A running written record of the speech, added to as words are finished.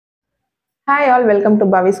Hi all, welcome to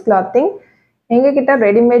Bhavi's Clothing. எங்க கிட்ட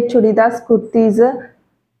readymade churidars, kurtis,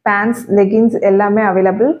 pants, leggings எல்லாமே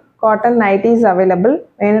available. Cotton nighties available.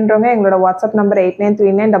 வேணுன்றவங்க எங்களோட வாட்ஸ்அப் நம்பர்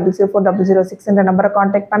 8939004006 என்ற நம்பரை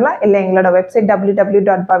காண்டாக்ட் பண்ணலாம். இல்லை எங்களோட வெப்சைட்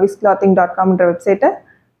www.bhavisclothing.com என்ற வெப்சைட்டை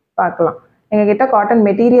பார்க்கலாம். எங்க கிட்ட காட்டன்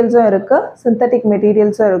மெட்டீரியல்ஸும் இருக்கு, சிந்தட்டிக்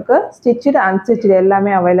மெட்டீரியல்ஸும் இருக்கு, ஸ்டிச்டு அன்ஸ்டிச்டு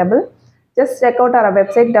எல்லாமே available. Just check out our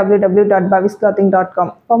website www.bhavisclothing.com.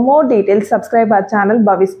 For more details, subscribe our channel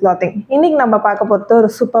Bhavis Clothing. இன்னைக்கு நம்ம பார்க்க போறது ஒரு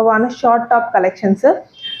சூப்பரான short top collections,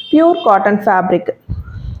 pure cotton fabric.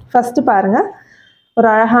 First பாருங்க, ஒரு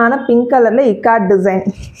அழகான பிங்க் கலர்ல இக்கார்ட் டிசைன்.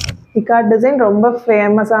 இக்கார்ட் டிசைன் ரொம்ப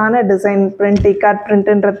ஃபேமஸான டிசைன் பிரிண்ட். இக்கார்ட்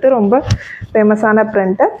பிரிண்ட்ன்றது ரொம்ப ஃபேமஸான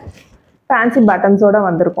பிரிண்ட். ஃபேன்சி பட்டன்ஸோட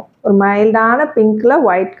வந்திருக்கும். ஒரு மைல்டான பிங்க்ல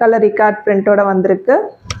ஒயிட் கலர் இக்கார்ட் பிரிண்டோட வந்திருக்கு.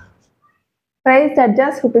 Price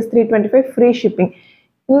charges ₹325, free shipping.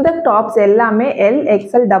 இந்த டாப்ஸ் எல்லாமே L,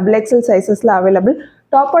 XL, XXL சைஸஸ்ல available.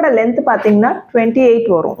 டாப்போட length பார்த்தீங்கன்னா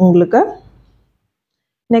 28 வரும் உங்களுக்கு.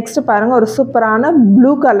 நெக்ஸ்ட் பாருங்க, ஒரு சூப்பரான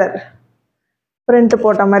ப்ளூ கலர் பிரிண்ட்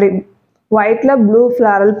போட்ட மாதிரி, ஒயிட்ல ப்ளூ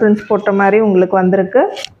ஃப்ளாரல் பிரிண்ட் போட்ட மாதிரி உங்களுக்கு வந்திருக்கு.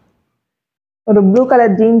 ஒரு ப்ளூ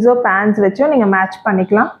கலர் ஜீன்ஸோ பேண்ட்ஸ் வச்சோ நீங்க மேட்ச்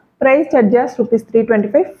பண்ணிக்கலாம். Price charges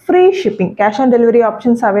 ₹325, free shipping. Cash on delivery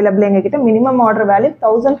options available எங்ககிட்ட. Minimum order value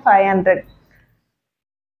 1500.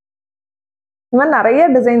 இந்த மாதிரி நிறைய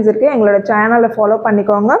டிசைன்ஸ் இருக்கு. எங்களோட சேனலை ஃபாலோ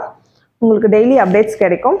பண்ணிக்கோங்க, உங்களுக்கு டெய்லி அப்டேட்ஸ்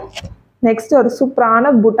கிடைக்கும். நெக்ஸ்ட் ஒரு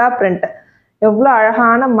சூப்பரான புட்டா பிரிண்ட். எவ்வளோ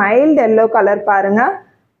அழகான மைல்டு எல்லோ கலர் பாருங்க.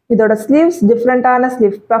 இதோட ஸ்லீவ்ஸ் டிஃப்ரெண்டான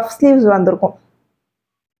ஸ்லீவ், பஃப் ஸ்லீவ்ஸ் வந்திருக்கும்.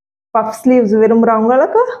 பஃப் ஸ்லீவ்ஸ்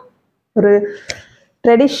விரும்புகிறவங்களுக்கு ஒரு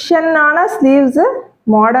ட்ரெடிஷனான ஸ்லீவ்ஸு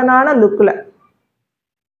மாடர்னான லுக்கில்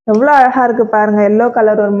எவ்வளோ அழகாக இருக்குது பாருங்கள். எல்லோ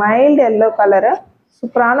கலர், ஒரு மைல்டு எல்லோ கலரு,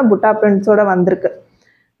 சூப்பரான புட்டா பிரிண்ட்ஸோட வந்திருக்கு.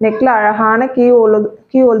 நெக்கில் அழகான கீ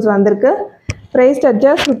ஹோல்ஸ் வந்திருக்கு. Price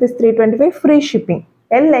charges ₹325, free shipping.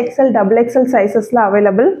 L, XL, XXL சைஸஸில்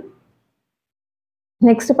available.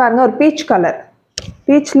 Next பாருங்கள், ஒரு பீச் கலர்,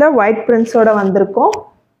 பீச்சில் ஒயிட் பிரிண்ட்ஸோட வந்திருக்கும்.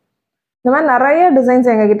 இந்த மாதிரி நிறைய டிசைன்ஸ்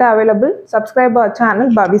எங்ககிட்ட available. Subscribe our channel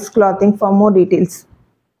Bhavis Clothing for more details.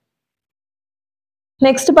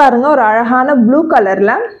 Next பாருங்க, ஒரு அழகான ப்ளூ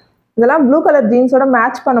கலர்ல, இதெல்லாம் ப்ளூ கலர் ஜீன்ஸோட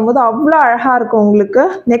மேட்ச் பண்ணும்போது அவ்வளோ அழகா இருக்கும் உங்களுக்கு.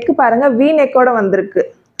 நெக் பாருங்க, வி நெக்கோட வந்திருக்கு.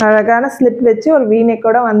 அழகான ஸ்லிப் வச்சு ஒரு வி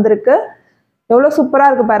நெக்கோட வந்திருக்கு. எவ்வளோ சூப்பரா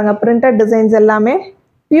இருக்கு பாருங்க. பிரிண்டட் டிசைன்ஸ் எல்லாமே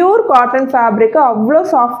பியூர் காட்டன் ஃபேப்ரிக், அவ்வளோ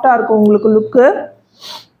சாஃப்டா இருக்கும் உங்களுக்கு லுக்கு.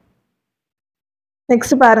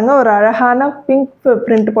 நெக்ஸ்ட் பாருங்க, ஒரு அழகான பிங்க்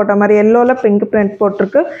பிரிண்ட் போட்ட மாதிரி, எல்லோல பிங்க் பிரிண்ட்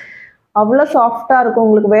போட்டிருக்கு. அவ்வளோ சாஃப்டா இருக்கும்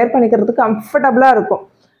உங்களுக்கு, வேர் பண்ணிக்கிறதுக்கு கம்ஃபர்டபுளா இருக்கும்.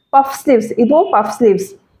 பஃப் ஸ்லீவ்ஸ், இதுவும் பஃப் ஸ்லீவ்ஸ்.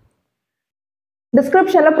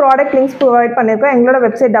 டிஸ்கிரிப்ஷனில் ப்ராடக்ட் லிங்க்ஸ் ப்ரொவைட் பண்ணியிருக்கோம். எங்களோட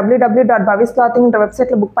வெப்சைட் www.bhavisclothing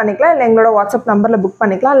வெப்சைட்டில் புக் பண்ணிக்கலாம், இல்லை எங்களோட வாட்ஸ்அப் நம்பரில் புக்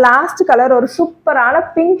பண்ணிக்கலாம். லாஸ்ட் கலர் ஒரு சூப்பரான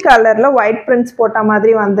பிங்க் கலரில் ஒயிட் பிரிண்ட்ஸ் போட்ட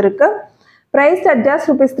மாதிரி வந்திருக்கு. Price charges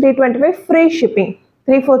 ₹325, free shipping.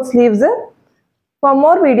 3/4 sleeves. For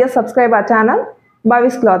more videos subscribe our channel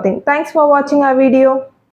Bhavis Clothing. Thanks for watching our video.